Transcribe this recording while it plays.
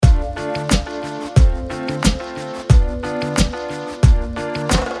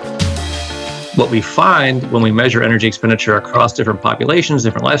What we find when we measure energy expenditure across different populations,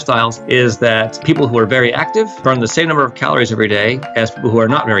 different lifestyles, is that people who are very active burn the same number of calories every day as people who are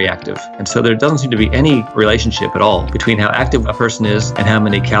not very active. And so there doesn't seem to be any relationship at all between how active a person is and how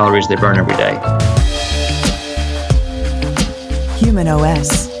many calories they burn every day. Human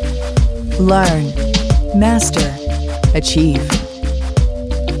OS. Learn, master, achieve.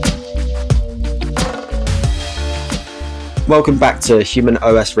 Welcome back to Human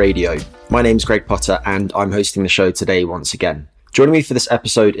OS Radio. My name's Greg Potter and I'm hosting the show today once again. Joining me for this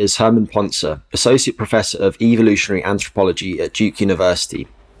episode is Herman Pontzer, Associate Professor of Evolutionary Anthropology at Duke University.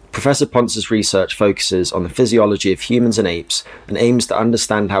 Professor Pontzer's research focuses on the physiology of humans and apes and aims to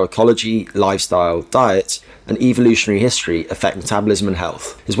understand how ecology, lifestyle, diet, and evolutionary history affect metabolism and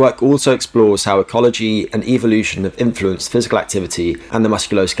health. His work also explores how ecology and evolution have influenced physical activity and the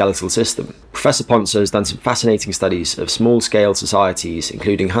musculoskeletal system. Professor Pontzer has done some fascinating studies of small-scale societies,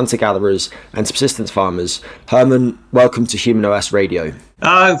 including hunter-gatherers and subsistence farmers. Herman, welcome to Human OS Radio.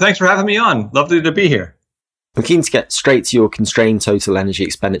 Thanks for having me on. Lovely to be here. I'm keen to get straight to your constrained total energy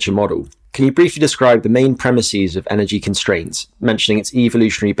expenditure model. Can you briefly describe the main premises of energy constraints, mentioning its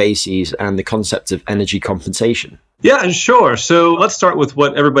evolutionary bases and the concept of energy compensation? Yeah, sure. So let's start with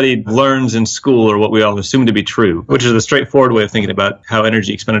what everybody learns in school, or what we all assume to be true, which is a straightforward way of thinking about how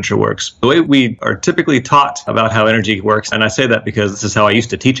energy expenditure works. The way we are typically taught about how energy works, and I say that because this is how I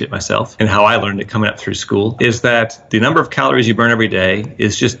used to teach it myself and how I learned it coming up through school, is that the number of calories you burn every day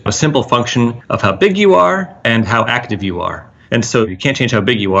is just a simple function of how big you are and how active you are. And so you can't change how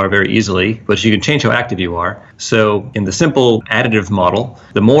big you are very easily, but you can change how active you are. So in the simple additive model,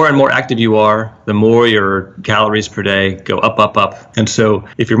 the more and more active you are, the more your calories per day go up, up, up. And so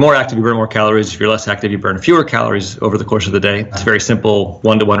if you're more active, you burn more calories. If you're less active, you burn fewer calories over the course of the day. It's a very simple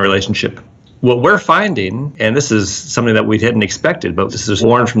one-to-one relationship. What we're finding, and this is something that we hadn't expected, but this is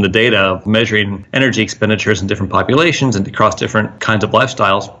born from the data of measuring energy expenditures in different populations and across different kinds of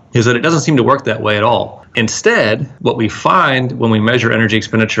lifestyles, is that it doesn't seem to work that way at all. Instead, what we find when we measure energy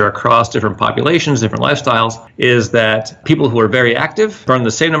expenditure across different populations, different lifestyles, is that people who are very active burn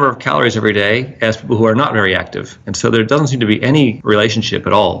the same number of calories every day as people who are not very active. And so there doesn't seem to be any relationship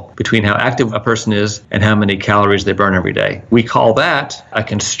at all between how active a person is and how many calories they burn every day. We call that a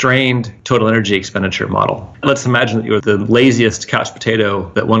constrained total energy expenditure model. Let's imagine that you're the laziest couch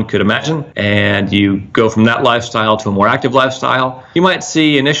potato that one could imagine, and you go from that lifestyle to a more active lifestyle. You might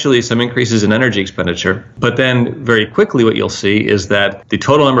see initially some increases in energy expenditure, but then very quickly what you'll see is that the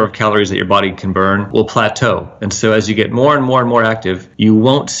total number of calories that your body can burn will plateau. And so as you get more and more and more active, you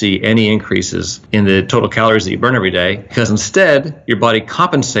won't see any increases in the total calories that you burn every day, because instead your body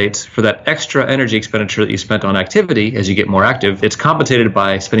compensates for that extra energy expenditure that you spent on activity. As you get more active, it's compensated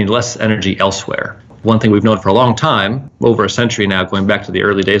by spending less energy elsewhere. One thing we've known for a long time, over a century now, going back to the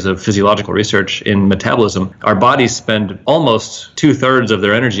early days of physiological research in metabolism, our bodies spend almost 2/3 of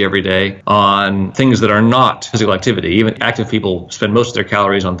their energy every day on things that are not physical activity. Even active people spend most of their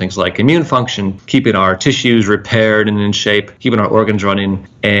calories on things like immune function, keeping our tissues repaired and in shape, keeping our organs running.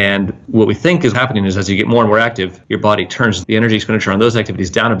 And what we think is happening is as you get more and more active, your body turns the energy expenditure on those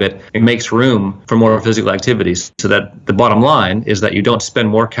activities down a bit and makes room for more physical activities, so that the bottom line is that you don't spend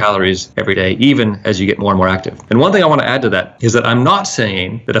more calories every day, even as you get more and more active. And one thing I want to add to that is that I'm not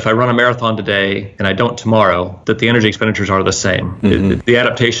saying that if I run a marathon today and I don't tomorrow, that the energy expenditures are the same. The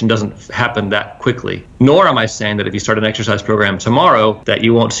adaptation doesn't happen that quickly. Nor am I saying that if you start an exercise program tomorrow, that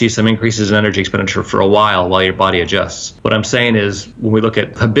you won't see some increases in energy expenditure for a while your body adjusts. What I'm saying is when we look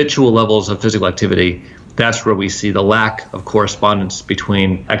at habitual levels of physical activity, that's where we see the lack of correspondence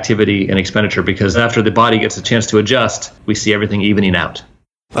between activity and expenditure, because after the body gets a chance to adjust, we see everything evening out.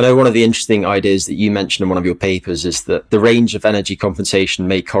 I know one of the interesting ideas that you mentioned in one of your papers is that the range of energy compensation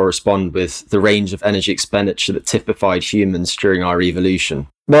may correspond with the range of energy expenditure that typified humans during our evolution.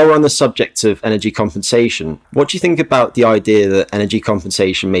 While we're on the subject of energy compensation, what do you think about the idea that energy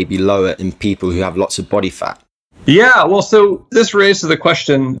compensation may be lower in people who have lots of body fat? Yeah, well, so this raises the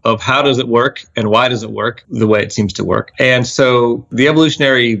question of how does it work and why does it work the way it seems to work? And so the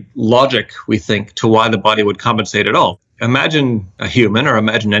evolutionary logic, we think, to why the body would compensate at all. Imagine a human, or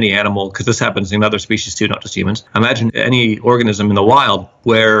imagine any animal, because this happens in other species too, not just humans. Imagine any organism in the wild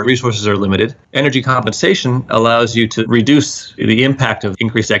where resources are limited. Energy compensation allows you to reduce the impact of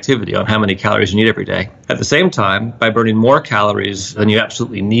increased activity on how many calories you need every day. At the same time, by burning more calories than you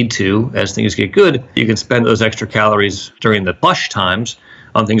absolutely need to as things get good, you can spend those extra calories during the plush times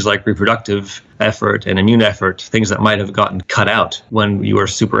on things like reproductive effort and immune effort, things that might have gotten cut out when you were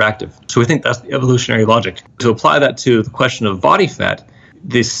super active. So we think that's the evolutionary logic. To apply that to the question of body fat,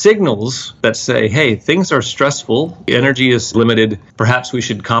 the signals that say, hey, things are stressful, energy is limited, perhaps we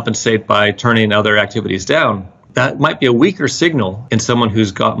should compensate by turning other activities down, that might be a weaker signal in someone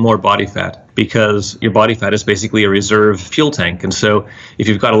who's got more body fat, because your body fat is basically a reserve fuel tank. And so if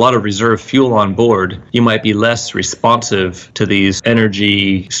you've got a lot of reserve fuel on board, you might be less responsive to these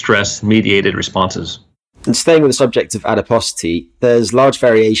energy stress mediated responses. And staying with the subject of adiposity, there's large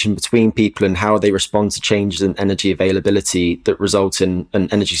variation between people in how they respond to changes in energy availability that result in an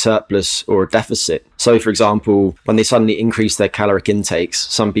energy surplus or a deficit. So, for example, when they suddenly increase their caloric intakes,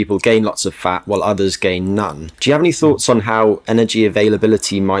 some people gain lots of fat while others gain none. Do you have any thoughts on how energy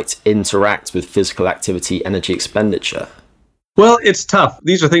availability might interact with physical activity energy expenditure? Well, it's tough.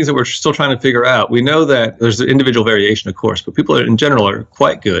 These are things that we're still trying to figure out. We know that there's individual variation, of course, but people in general are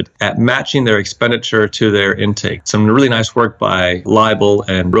quite good at matching their expenditure to their intake. Some really nice work by Leibel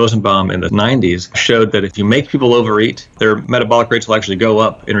and Rosenbaum in the 90s showed that if you make people overeat, their metabolic rates will actually go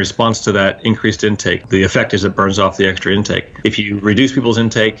up in response to that increased intake. The effect is it burns off the extra intake. If you reduce people's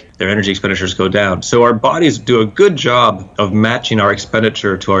intake, their energy expenditures go down. So our bodies do a good job of matching our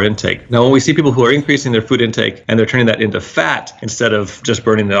expenditure to our intake. Now, when we see people who are increasing their food intake and they're turning that into fat, instead of just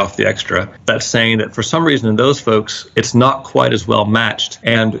burning it off the extra, that's saying that for some reason in those folks, it's not quite as well matched.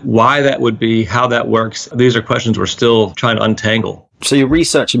 And why that would be, how that works, these are questions we're still trying to untangle. So your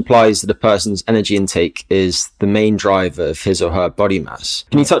research implies that a person's energy intake is the main driver of his or her body mass.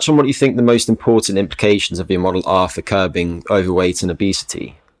 Can you touch on what you think the most important implications of your model are for curbing overweight and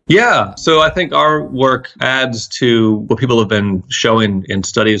obesity? Yeah, so I think our work adds to what people have been showing in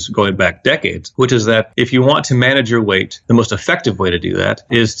studies going back decades, which is that if you want to manage your weight, the most effective way to do that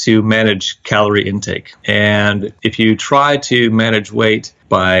is to manage calorie intake. And if you try to manage weight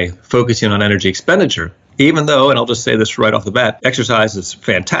by focusing on energy expenditure, even though, and I'll just say this right off the bat, exercise is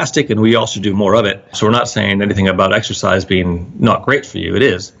fantastic and we all should do more of it. So we're not saying anything about exercise being not great for you. It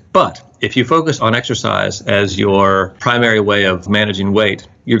is. But if you focus on exercise as your primary way of managing weight,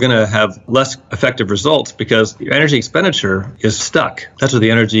 you're going to have less effective results because your energy expenditure is stuck. That's what the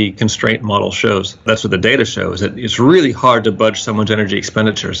energy constraint model shows. That's what the data shows. That it's really hard to budge someone's energy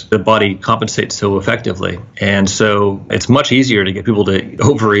expenditures. The body compensates so effectively. And so it's much easier to get people to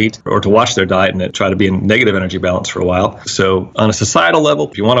overeat or to watch their diet and try to be in negative energy balance for a while. So on a societal level,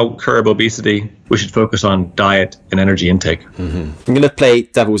 if you want to curb obesity, we should focus on diet and energy intake. I'm going to play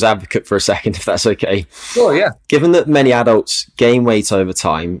devil's advocate for a second, if that's okay. Sure, yeah. Given that many adults gain weight over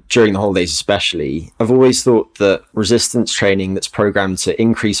time, during the holidays especially, I've always thought that resistance training that's programmed to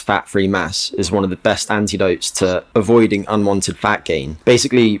increase fat-free mass is one of the best antidotes to avoiding unwanted fat gain.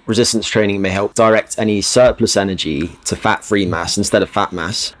 Basically, resistance training may help direct any surplus energy to fat-free mass instead of fat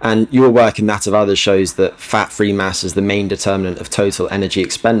mass. And your work and that of others shows that fat-free mass is the main determinant of total energy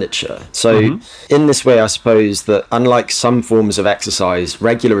expenditure. So in this way, I suppose that unlike some forms of exercise,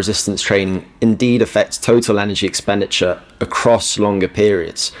 regular resistance training indeed affects total energy expenditure across longer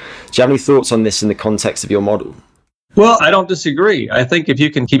periods. Do you have any thoughts on this in the context of your model? Well, I don't disagree. I think if you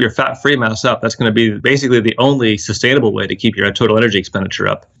can keep your fat-free mass up, that's going to be basically the only sustainable way to keep your total energy expenditure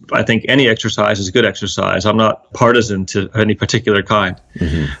up. I think any exercise is good exercise. I'm not partisan to any particular kind.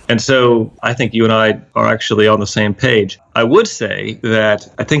 And so I think you and I are actually on the same page. I would say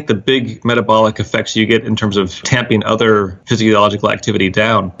that I think the big metabolic effects you get in terms of tamping other physiological activity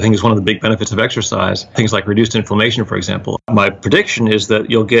down, I think is one of the big benefits of exercise. Things like reduced inflammation, for example. My prediction is that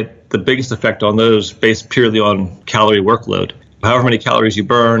you'll get the biggest effect on those based purely on calorie workload. However many calories you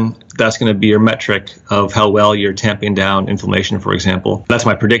burn, that's going to be your metric of how well you're tamping down inflammation, for example. That's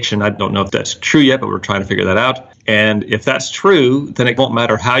my prediction. I don't know if that's true yet, but we're trying to figure that out. And if that's true, then it won't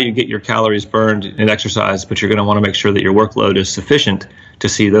matter how you get your calories burned in exercise, but you're going to want to make sure that your workload is sufficient to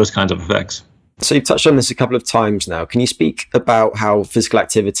see those kinds of effects. So you've touched on this a couple of times now. Can you speak about how physical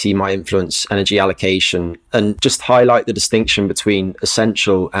activity might influence energy allocation and just highlight the distinction between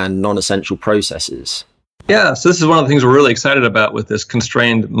essential and non-essential processes? Yeah, so this is one of the things we're really excited about with this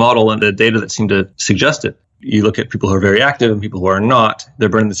constrained model and the data that seem to suggest it. You look at people who are very active and people who are not, they're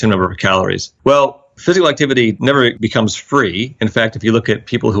burning the same number of calories. Well, physical activity never becomes free. In fact, if you look at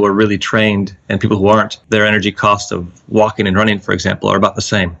people who are really trained and people who aren't, their energy costs of walking and running, for example, are about the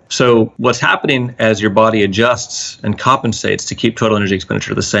same. So what's happening as your body adjusts and compensates to keep total energy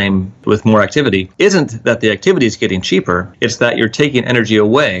expenditure the same with more activity isn't that the activity is getting cheaper. It's that you're taking energy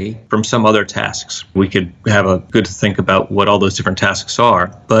away from some other tasks. We could have a good think about what all those different tasks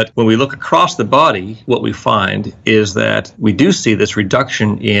are. But when we look across the body, what we find is that we do see this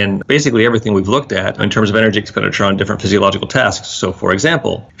reduction in basically everything we've looked at at in terms of energy expenditure on different physiological tasks. So, for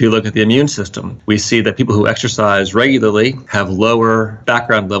example, if you look at the immune system, we see that people who exercise regularly have lower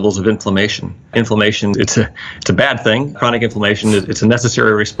background levels of inflammation. Inflammation, it's a bad thing. Chronic inflammation, it's a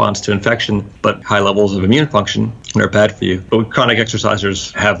necessary response to infection, but high levels of immune function are bad for you. But chronic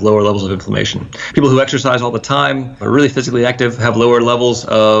exercisers have lower levels of inflammation. People who exercise all the time, are really physically active, have lower levels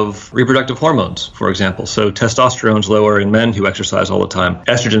of reproductive hormones, for example. So testosterone's lower in men who exercise all the time.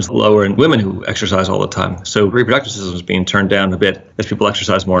 Estrogen's lower in women who exercise all the time. So reproductive system is being turned down a bit as people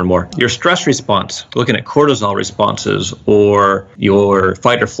exercise more and more. Your stress response, looking at cortisol responses or your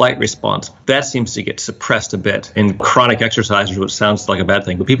fight or flight response, that seems to get suppressed a bit in chronic exercisers, which sounds like a bad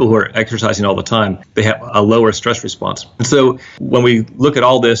thing. But people who are exercising all the time, they have a lower stress response. And so when we look at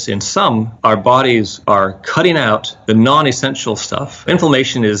all this in sum, our bodies are cutting out the non-essential stuff.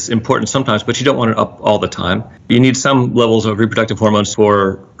 Inflammation is important sometimes, but you don't want it up all the time. You need some levels of reproductive hormones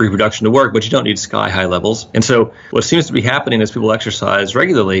for reproduction to work, but you don't need sky-high levels. And so what seems to be happening as people exercise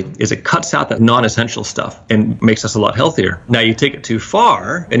regularly is it cuts out that non-essential stuff and makes us a lot healthier. Now, you take it too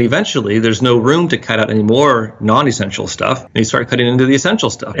far, and eventually there's no room to cut out any more non-essential stuff, and you start cutting into the essential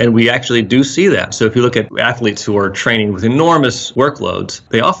stuff. And we actually do see that. So if you look at athletes who are training with enormous workloads,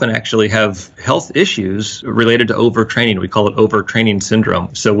 they often actually have health issues related to overtraining. We call it overtraining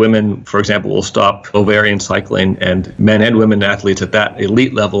syndrome. So women, for example, will stop ovarian cycling, and men and women athletes at that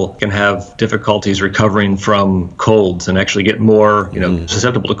elite level can have difficulties recovering from colds and actually get more,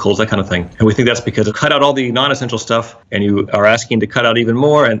 susceptible to colds, that kind of thing. And we think that's because you cut out all the non-essential stuff, and you are asking to cut out even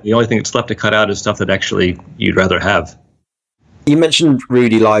more, and the only thing that's left to cut out is stuff that actually you'd rather have. You mentioned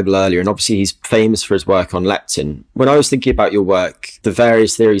Rudy Leibel earlier, and obviously he's famous for his work on leptin. When I was thinking about your work, the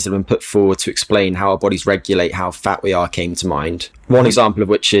various theories that have been put forward to explain how our bodies regulate how fat we are came to mind. One example of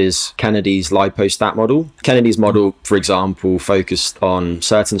which is Kennedy's lipostat model. Kennedy's model, for example, focused on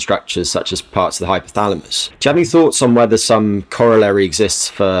certain structures such as parts of the hypothalamus. Do you have any thoughts on whether some corollary exists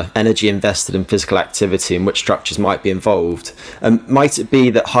for energy invested in physical activity and which structures might be involved? Might it be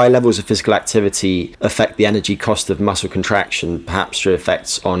that high levels of physical activity affect the energy cost of muscle contraction, perhaps through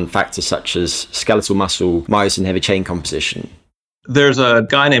effects on factors such as skeletal muscle, myosin heavy chain composition? There's a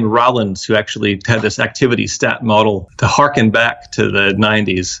guy named Rollins who actually had this activity stat model to harken back to the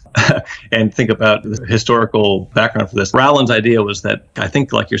 90s and think about the historical background for this. Rollins' idea was that, I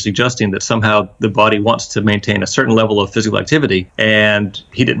think like you're suggesting, that somehow the body wants to maintain a certain level of physical activity, and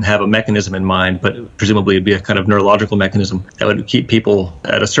he didn't have a mechanism in mind, but presumably it'd be a kind of neurological mechanism that would keep people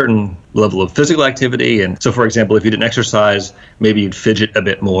at a certain level of physical activity. And so, for example, if you didn't exercise, maybe you'd fidget a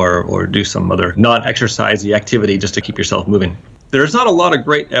bit more or do some other non-exercisey activity just to keep yourself moving. There's not a lot of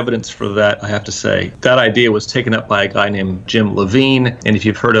great evidence for that, I have to say. That idea was taken up by a guy named Jim Levine. And if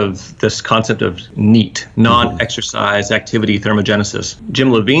you've heard of this concept of NEAT, non-exercise activity thermogenesis,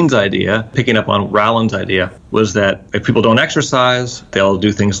 Jim Levine's idea, picking up on Rollins' idea, was that if people don't exercise, they'll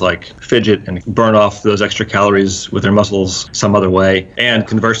do things like fidget and burn off those extra calories with their muscles some other way. And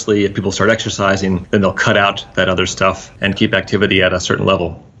conversely, if people start exercising, then they'll cut out that other stuff and keep activity at a certain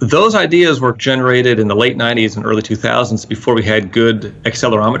level. Those ideas were generated in the late 90s and early 2000s before we had good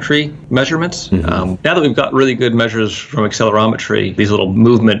accelerometry measurements. Now that we've got really good measures from accelerometry, these little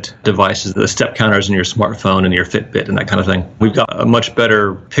movement devices, the step counters in your smartphone and your Fitbit and that kind of thing, we've got a much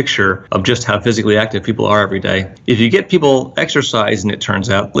better picture of just how physically active people are every day. If you get people exercising, it turns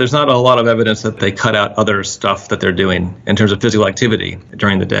out, there's not a lot of evidence that they cut out other stuff that they're doing in terms of physical activity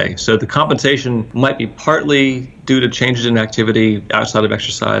during the day. So the compensation might be partly due to changes in activity outside of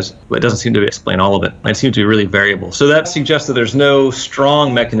exercise, but it doesn't seem to explain all of it. It seems to be really variable. So that suggests that there's no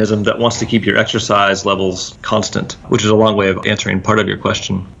strong mechanism that wants to keep your exercise levels constant, which is a long way of answering part of your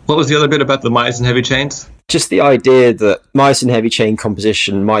question. What was the other bit about the myosin heavy chains? Just the idea that myosin heavy chain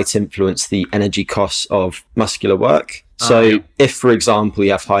composition might influence the energy costs of muscular work. So if, for example,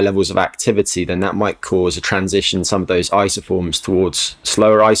 you have high levels of activity, then that might cause a transition in some of those isoforms towards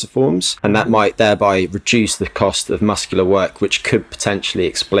slower isoforms, and that might thereby reduce the cost of muscular work, which could potentially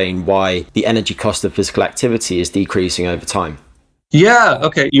explain why the energy cost of physical activity is decreasing over time. Yeah,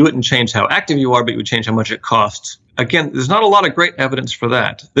 okay. You wouldn't change how active you are, but you would change how much it costs. Again, there's not a lot of great evidence for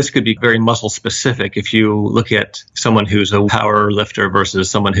that. This could be very muscle specific. If you look at someone who's a power lifter versus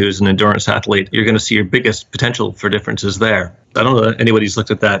someone who's an endurance athlete, you're going to see your biggest potential for differences there. I don't know that anybody's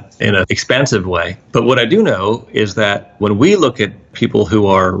looked at that in an expansive way. But what I do know is that when we look at people who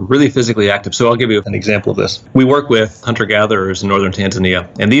are really physically active. So I'll give you an example of this. We work with hunter-gatherers in northern Tanzania,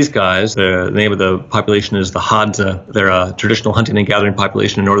 and these guys, the name of the population is the Hadza. They're a traditional hunting and gathering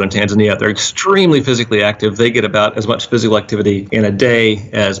population in northern Tanzania. They're extremely physically active. They get about as much physical activity in a day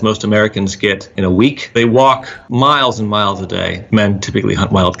as most Americans get in a week. They walk miles and miles a day. Men typically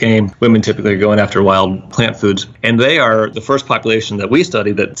hunt wild game. Women typically are going after wild plant foods. And they are the first population that we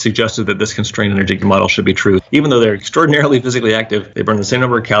studied that suggested that this constrained energy model should be true. Even though they're extraordinarily physically active, they burn the same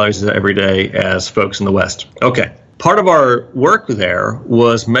number of calories every day as folks in the West. Okay. Part of our work there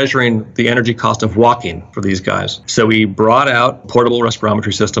was measuring the energy cost of walking for these guys. So we brought out a portable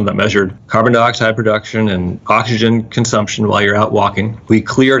respirometry system that measured carbon dioxide production and oxygen consumption while you're out walking. We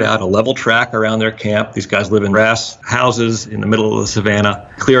cleared out a level track around their camp. These guys live in grass houses in the middle of the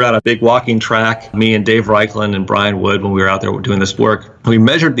savannah. Cleared out a big walking track, me and Dave Reichland and Brian Wood, when we were out there doing this work. We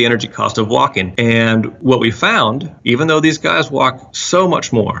measured the energy cost of walking. And what we found, even though these guys walk so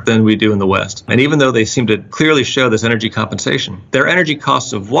much more than we do in the West, and even though they seem to clearly show this energy compensation, their energy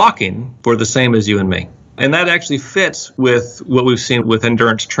costs of walking were the same as you and me. And that actually fits with what we've seen with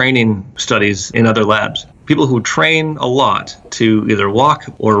endurance training studies in other labs. People who train a lot to either walk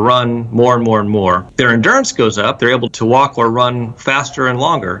or run more and more and more, their endurance goes up. They're able to walk or run faster and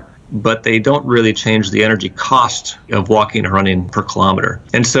longer, but they don't really change the energy cost of walking or running per kilometer.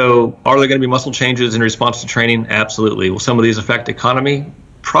 And so are there going to be muscle changes in response to training? Absolutely. Will some of these affect economy?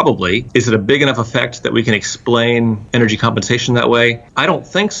 Probably. Is it a big enough effect that we can explain energy compensation that way? I don't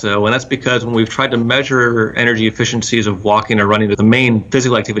think so. And that's because when we've tried to measure energy efficiencies of walking or running, the main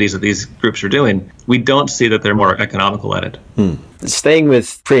physical activities that these groups are doing, we don't see that they're more economical at it. Staying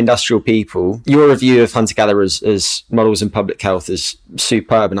with pre-industrial people, your review of hunter-gatherers as models in public health is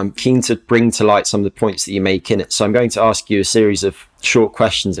superb, and I'm keen to bring to light some of the points that you make in it. So I'm going to ask you a series of short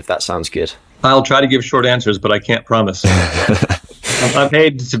questions, if that sounds good. I'll try to give short answers, but I can't promise. I'm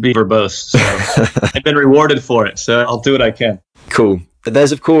paid to be verbose, so I've been rewarded for it, so I'll do what I can. Cool.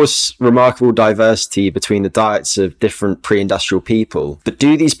 There's, of course, remarkable diversity between the diets of different pre-industrial people, but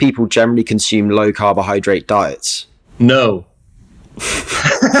do these people generally consume low-carbohydrate diets? No.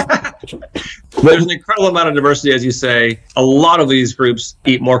 There's an incredible amount of diversity, as you say. A lot of these groups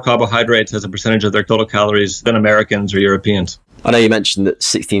eat more carbohydrates as a percentage of their total calories than Americans or Europeans. I know you mentioned that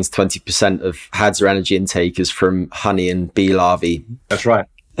 16 to 20% of Hadza energy intake is from honey and bee larvae. That's right.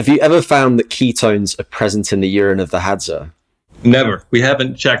 Have you ever found that ketones are present in the urine of the Hadza? Never. We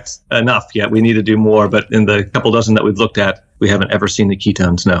haven't checked enough yet. We need to do more, but in the couple dozen that we've looked at, we haven't ever seen the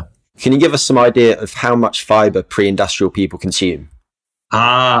ketones, no. Can you give us some idea of how much fiber pre-industrial people consume?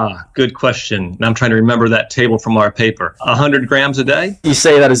 Good question. I'm trying to remember that table from our paper. 100 grams a day? You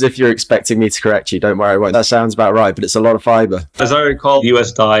say that as if you're expecting me to correct you. Don't worry, I won't. That sounds about right, but it's a lot of fiber. As I recall, the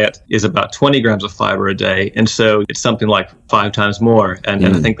U.S. diet is about 20 grams of fiber a day, and so it's something like 5 times more, and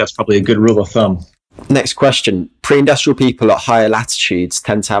I think that's probably a good rule of thumb. Next question. Pre-industrial people at higher latitudes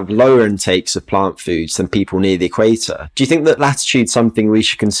tend to have lower intakes of plant foods than people near the equator. Do you think that latitude's something we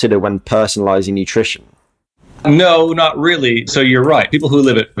should consider when personalizing nutrition? No, not really. So you're right. People who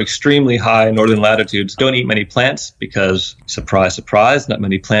live at extremely high northern latitudes don't eat many plants because, surprise, surprise, not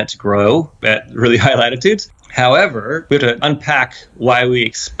many plants grow at really high latitudes. However, we have to unpack why we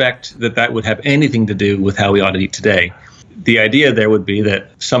expect that would have anything to do with how we ought to eat today. The idea there would be that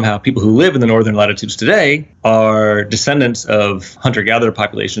somehow people who live in the northern latitudes today are descendants of hunter-gatherer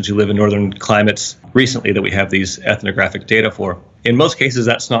populations who live in northern climates recently that we have these ethnographic data for. In most cases,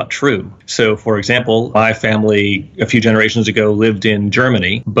 that's not true. So, for example, my family a few generations ago lived in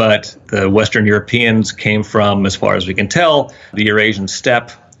Germany, but the Western Europeans came from, as far as we can tell, the Eurasian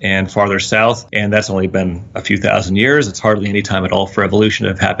steppe and farther south, and that's only been a few thousand years. It's hardly any time at all for evolution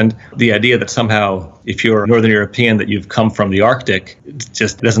to have happened. The idea that somehow, if you're a Northern European, that you've come from the Arctic, it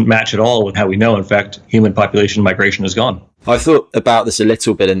just doesn't match at all with how we know, in fact, human population migration has gone. I thought about this a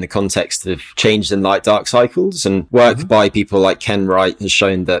little bit in the context of changes in light-dark cycles, and work by people like Ken Wright has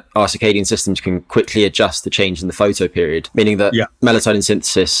shown that our circadian systems can quickly adjust to change in the photoperiod, meaning that melatonin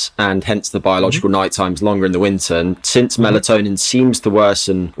synthesis and hence the biological night times longer in the winter. And since melatonin seems to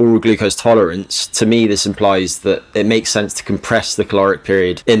worsen oral glucose tolerance, to me this implies that it makes sense to compress the caloric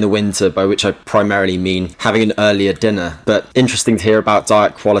period in the winter, by which I primarily mean having an earlier dinner. But interesting to hear about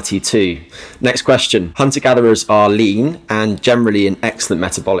diet quality too. Next question. Hunter-gatherers are lean and generally in excellent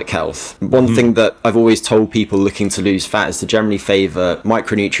metabolic health. One thing that I've always told people looking to lose fat is to generally favour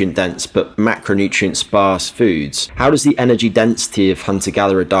micronutrient dense but macronutrient sparse foods. How does the energy density of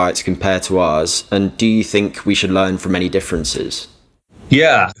hunter-gatherer diets compare to ours, and do you think we should learn from any differences?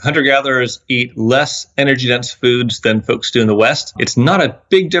 Yeah, hunter-gatherers eat less energy-dense foods than folks do in the West. It's not a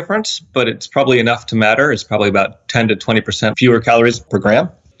big difference, but it's probably enough to matter. It's probably about 10 to 20% fewer calories per gram.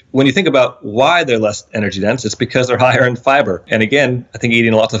 When you think about why they're less energy-dense, it's because they're higher in fiber. And again, I think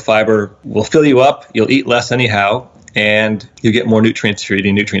eating lots of fiber will fill you up. You'll eat less anyhow, and you get more nutrients if you're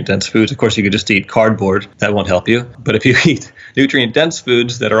eating nutrient-dense foods. Of course, you could just eat cardboard. That won't help you. But if you eat nutrient-dense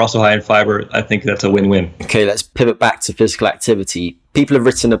foods that are also high in fiber, I think that's a win-win. Okay, let's pivot back to physical activity. People have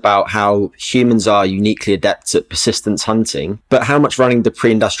written about how humans are uniquely adept at persistence hunting, but how much running do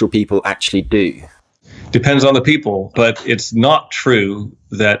pre-industrial people actually do? Depends on the people, but it's not true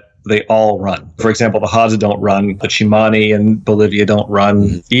that they all run. For example, the Hadza don't run, the Chimani in Bolivia don't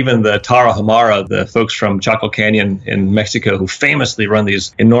run, even the Tarahumara, the folks from Chaco Canyon in Mexico who famously run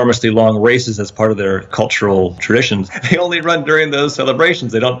these enormously long races as part of their cultural traditions. They only run during those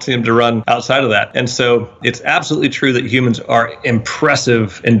celebrations. They don't seem to run outside of that. And so it's absolutely true that humans are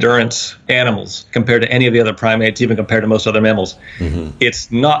impressive endurance animals compared to any of the other primates, even compared to most other mammals.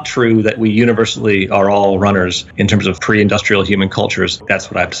 It's not true that we universally are all runners in terms of pre-industrial human cultures.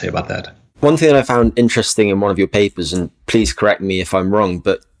 That's what I have to say about that. One thing that I found interesting in one of your papers, and please correct me if I'm wrong,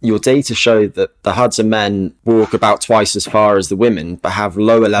 but your data show that the Hadza men walk about twice as far as the women, but have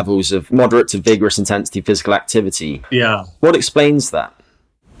lower levels of moderate to vigorous intensity physical activity. Yeah. What explains that?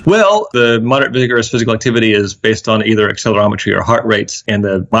 Well, the moderate vigorous physical activity is based on either accelerometry or heart rates, and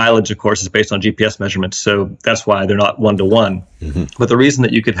the mileage, of course, is based on GPS measurements. So that's why they're not one-to-one. But the reason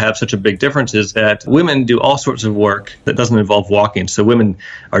that you could have such a big difference is that women do all sorts of work that doesn't involve walking. So women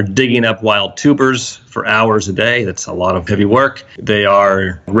are digging up wild tubers for hours a day. That's a lot of heavy work. They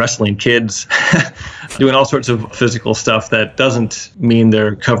are wrestling kids, doing all sorts of physical stuff that doesn't mean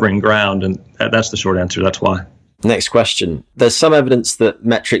they're covering ground. And that's the short answer. That's why. Next question. There's some evidence that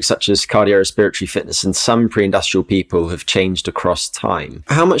metrics such as cardiorespiratory fitness in some pre-industrial people have changed across time.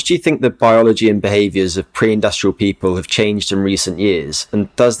 How much do you think the biology and behaviours of pre-industrial people have changed in recent years?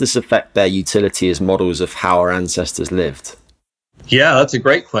 And does this affect their utility as models of how our ancestors lived? Yeah, that's a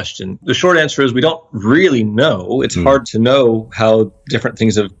great question. The short answer is we don't really know. It's hard to know how different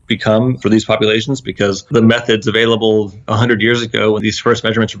things have become for these populations because the methods available 100 years ago when these first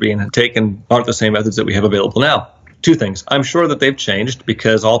measurements were being taken aren't the same methods that we have available now. Two things. I'm sure that they've changed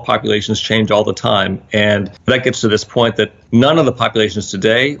because all populations change all the time. And that gets to this point that none of the populations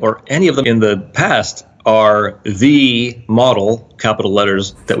today or any of them in the past are the model, capital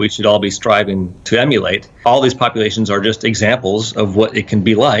letters, that we should all be striving to emulate. All these populations are just examples of what it can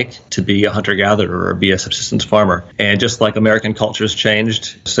be like to be a hunter-gatherer or be a subsistence farmer. And just like American culture has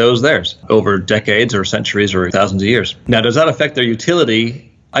changed, so has theirs over decades or centuries or thousands of years. Now, does that affect their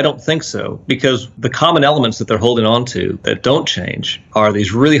utility? I don't think so, because the common elements that they're holding on to that don't change are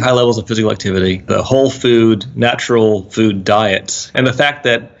these really high levels of physical activity, the whole food, natural food diets, and the fact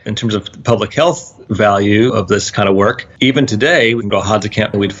that in terms of public health value of this kind of work, even today, we can go to Hadza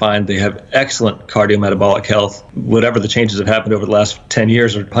camp and we'd find they have excellent cardiometabolic health. Whatever the changes have happened over the last 10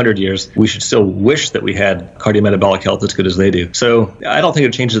 years or 100 years, we should still wish that we had cardiometabolic health as good as they do. So I don't think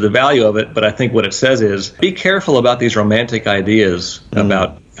it changes the value of it, but I think what it says is be careful about these romantic ideas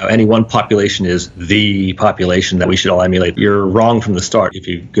about any one population is the population that we should all emulate. You're wrong from the start if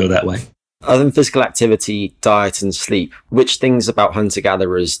you go that way. Other than physical activity, diet and sleep, which things about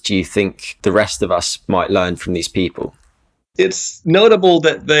hunter-gatherers do you think the rest of us might learn from these people? It's notable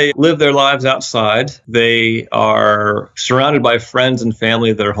that they live their lives outside. They are surrounded by friends and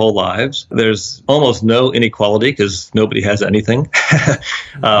family their whole lives. There's almost no inequality because nobody has anything.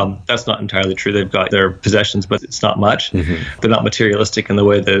 That's not entirely true. They've got their possessions, but it's not much. They're not materialistic in the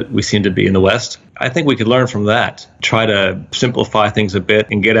way that we seem to be in the West. I think we could learn from that. Try to simplify things a bit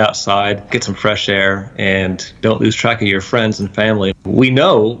and get outside, get some fresh air, and don't lose track of your friends and family. We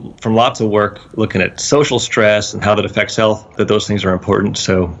know from lots of work looking at social stress and how that affects health that those things are important.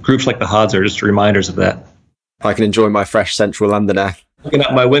 So groups like the Hadza are just reminders of that. I can enjoy my fresh central London air. Looking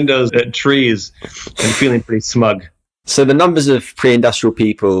out my windows at trees and feeling pretty smug. So the numbers of pre-industrial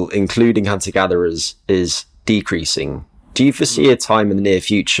people, including hunter-gatherers, is decreasing. Do you foresee a time in the near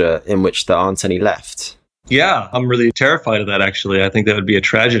future in which there aren't any left? Yeah, I'm really terrified of that, actually. I think that would be a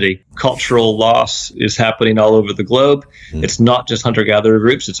tragedy. Cultural loss is happening all over the globe. It's not just hunter-gatherer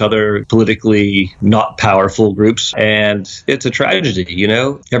groups. It's other politically not powerful groups. And it's a tragedy, you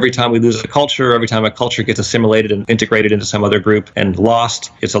know? Every time we lose a culture, every time a culture gets assimilated and integrated into some other group and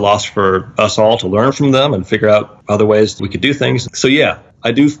lost, it's a loss for us all to learn from them and figure out other ways we could do things. So yeah,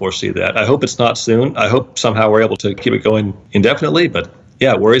 I do foresee that. I hope it's not soon. I hope somehow we're able to keep it going indefinitely. But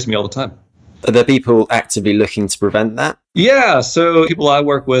yeah, it worries me all the time. Are there people actively looking to prevent that? Yeah, so people I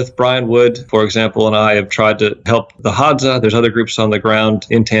work with, Brian Wood, for example, and I have tried to help the Hadza. There's other groups on the ground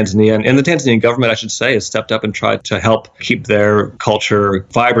in Tanzania. And the Tanzanian government, I should say, has stepped up and tried to help keep their culture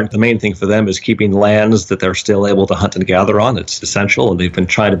vibrant. The main thing for them is keeping lands that they're still able to hunt and gather on. It's essential, and they've been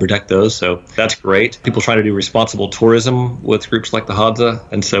trying to protect those. So that's great. People trying to do responsible tourism with groups like the Hadza.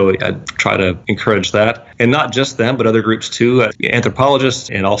 And so I try to encourage that. And not just them, but other groups too, anthropologists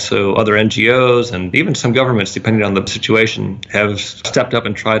and also other NGOs and even some governments, depending on the situation, have stepped up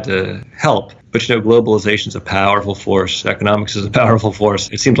and tried to help. But globalization is a powerful force. Economics is a powerful force.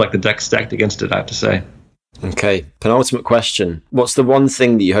 It seems like the deck's stacked against it, I have to say. Okay, penultimate question. What's the one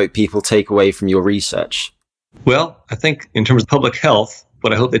thing that you hope people take away from your research? Well, I think in terms of public health,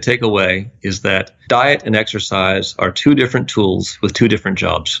 what I hope they take away is that diet and exercise are two different tools with two different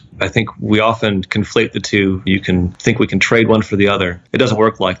jobs. I think we often conflate the two. You can think we can trade one for the other. It doesn't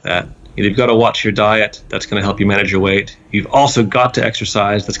work like that. You've got to watch your diet. That's going to help you manage your weight. You've also got to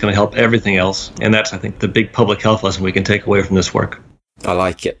exercise. That's going to help everything else. And that's, I think, the big public health lesson we can take away from this work. I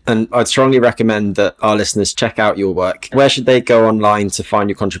like it. And I'd strongly recommend that our listeners check out your work. Where should they go online to find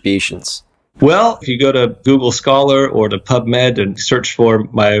your contributions? Well, if you go to Google Scholar or to PubMed and search for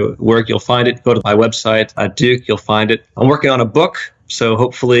my work, you'll find it. Go to my website at Duke, you'll find it. I'm working on a book, so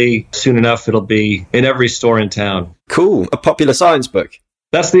hopefully soon enough it'll be in every store in town. Cool. A popular science book.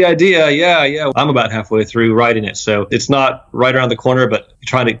 That's the idea. Yeah. I'm about halfway through writing it. So it's not right around the corner, but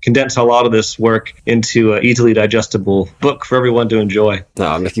trying to condense a lot of this work into an easily digestible book for everyone to enjoy. No,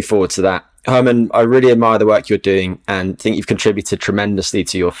 I'm looking forward to that. Herman, I really admire the work you're doing and think you've contributed tremendously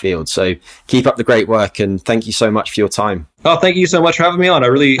to your field. So keep up the great work and thank you so much for your time. Oh, thank you so much for having me on. I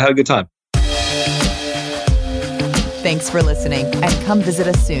really had a good time. Thanks for listening, and come visit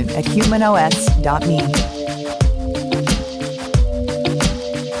us soon at humanos.me.